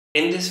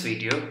In this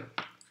video,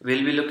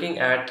 we'll be looking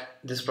at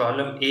this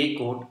problem A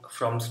code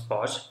from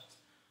Spot.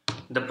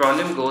 The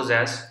problem goes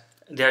as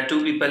there are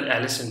two people,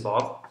 Alice and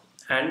Bob,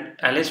 and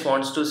Alice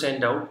wants to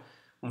send out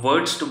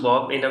words to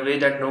Bob in a way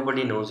that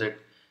nobody knows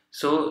it.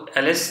 So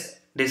Alice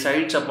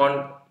decides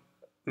upon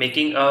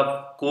making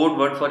a code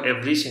word for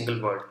every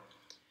single word.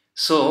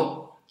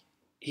 So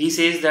he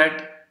says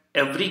that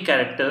every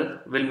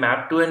character will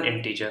map to an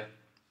integer.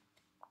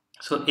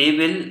 So A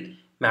will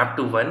map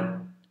to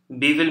 1,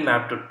 B will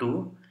map to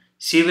 2,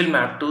 C will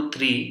map to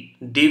 3,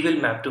 D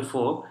will map to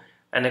 4,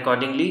 and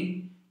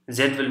accordingly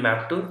Z will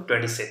map to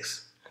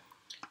 26.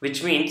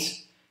 Which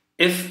means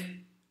if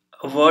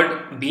a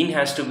word bean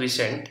has to be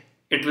sent,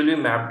 it will be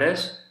mapped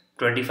as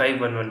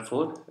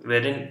 25114,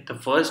 wherein the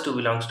first two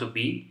belongs to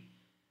B,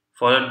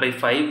 followed by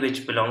 5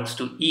 which belongs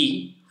to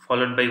E,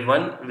 followed by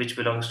 1 which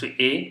belongs to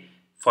A,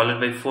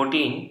 followed by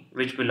 14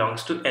 which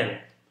belongs to N.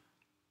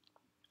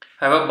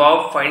 However,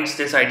 Bob finds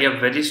this idea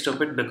very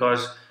stupid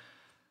because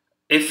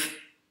if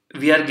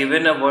we are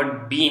given a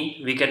word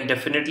bean, we can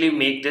definitely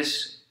make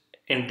this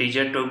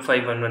integer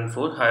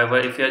 25114. However,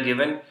 if we are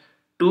given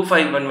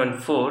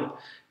 25114,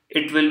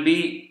 it will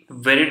be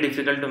very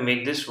difficult to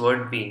make this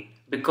word bean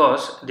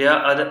because there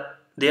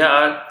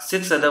are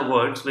 6 other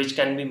words which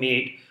can be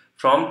made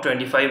from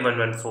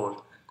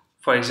 25114.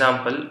 For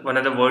example, one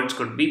of the words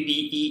could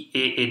be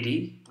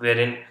BEAAD,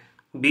 wherein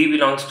B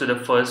belongs to the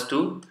first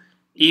two,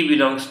 E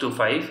belongs to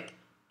 5,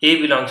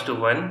 A belongs to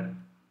 1,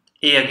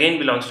 A again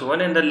belongs to 1,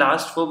 and the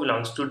last 4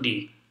 belongs to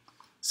D.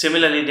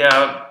 Similarly, there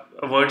are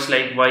words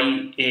like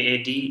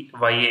YAAD,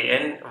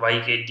 YAN,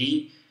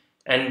 YKD,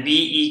 and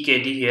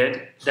BEKD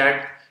here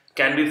that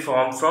can be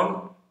formed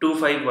from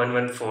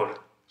 25114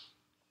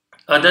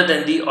 other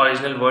than the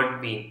original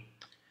word bean.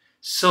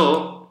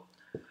 So,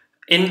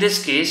 in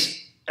this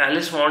case,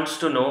 Alice wants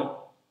to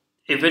know,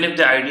 even if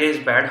the idea is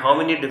bad, how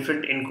many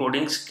different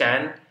encodings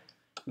can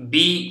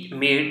be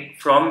made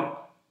from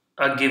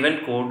a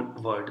given code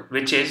word,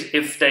 which is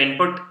if the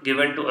input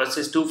given to us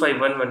is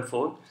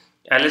 25114,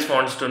 Alice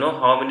wants to know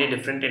how many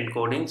different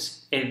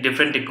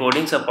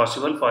decodings are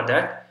possible for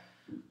that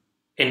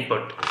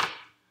input.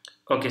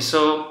 Okay,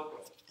 so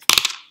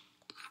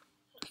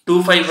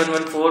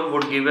 25114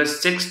 would give us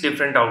 6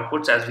 different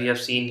outputs as we have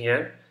seen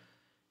here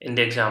in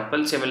the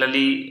example.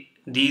 Similarly,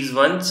 these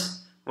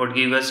ones would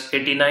give us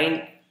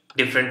 89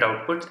 different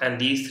outputs, and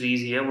these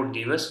threes here would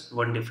give us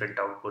one different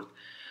output.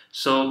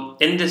 So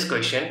in this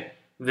question,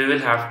 we will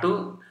have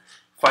to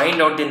find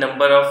out the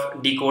number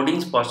of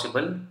decodings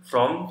possible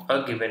from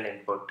a given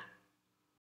input.